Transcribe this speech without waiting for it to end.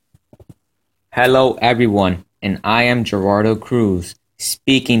Hello, everyone, and I am Gerardo Cruz,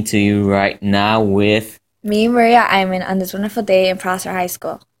 speaking to you right now Me, Maria Iman, on this wonderful day in Prosser High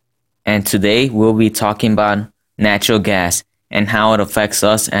School. and today we'll be talking about natural gas and how it affects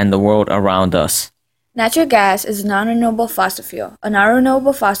us and the world around us. Natural gas is a non-renewable fossil fuel. A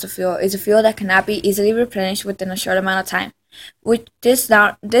non-renewable fossil fuel is a fuel that cannot be easily replenished within a short amount of time. This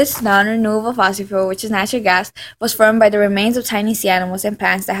non-renewable fossil fuel, which is natural gas, was formed by the remains of tiny sea animals and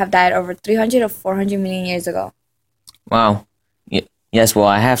plants that have died over 300 or 400 million years ago. Wow. Yes, well,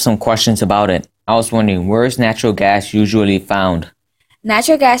 I have some questions about it. I was wondering, where is natural gas usually found?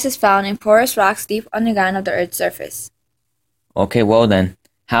 Natural gas is found in porous rocks deep underground of the Earth's surface. Okay, well then,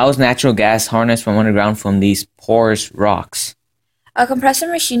 how is natural gas harnessed from underground from these porous rocks? A compressor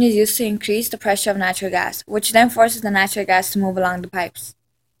machine is used to increase the pressure of natural gas, which then forces the natural gas to move along the pipes.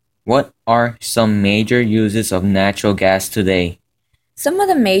 What are some major uses of natural gas today? Some of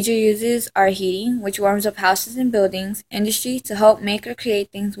the major uses are heating, which warms up houses and buildings, industry to help make or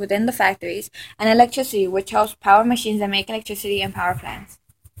create things within the factories, and electricity, which helps power machines that make electricity and power plants.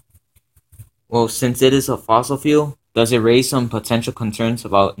 Well, since it is a fossil fuel, does it raise some potential concerns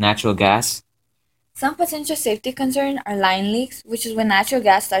about natural gas? Some potential safety concerns are line leaks, which is when natural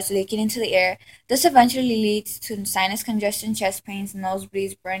gas starts leaking into the air. This eventually leads to sinus congestion, chest pains,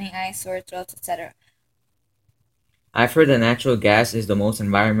 nosebleeds, burning eyes, sore throats, etc. I've heard that natural gas is the most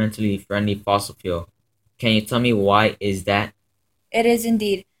environmentally friendly fossil fuel. Can you tell me why is that? It is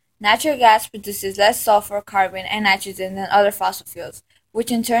indeed. Natural gas produces less sulfur, carbon, and nitrogen than other fossil fuels,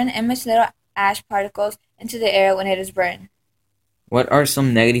 which in turn emits little ash particles into the air when it is burned. What are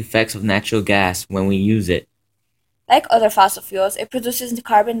some negative effects of natural gas when we use it? Like other fossil fuels, it produces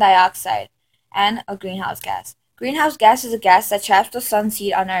carbon dioxide and a greenhouse gas. Greenhouse gas is a gas that traps the sun's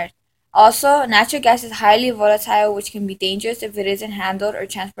heat on Earth. Also, natural gas is highly volatile, which can be dangerous if it isn't handled or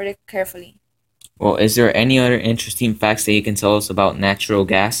transported carefully. Well, is there any other interesting facts that you can tell us about natural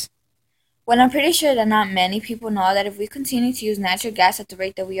gas? Well, I'm pretty sure that not many people know that if we continue to use natural gas at the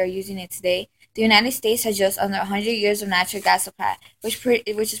rate that we are using it today, the United States has just under 100 years of natural gas supply, which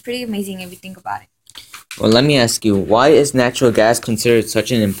is pretty amazing if you think about it. Well, let me ask you, why is natural gas considered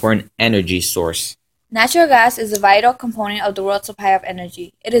such an important energy source? Natural gas is a vital component of the world's supply of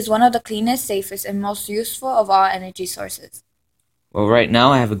energy. It is one of the cleanest, safest, and most useful of all energy sources. Well, right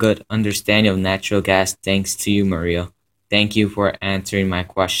now I have a good understanding of natural gas thanks to you, Maria. Thank you for answering my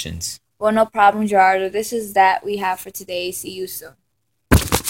questions. Well, no problem, Gerardo. This is that we have for today. See you soon.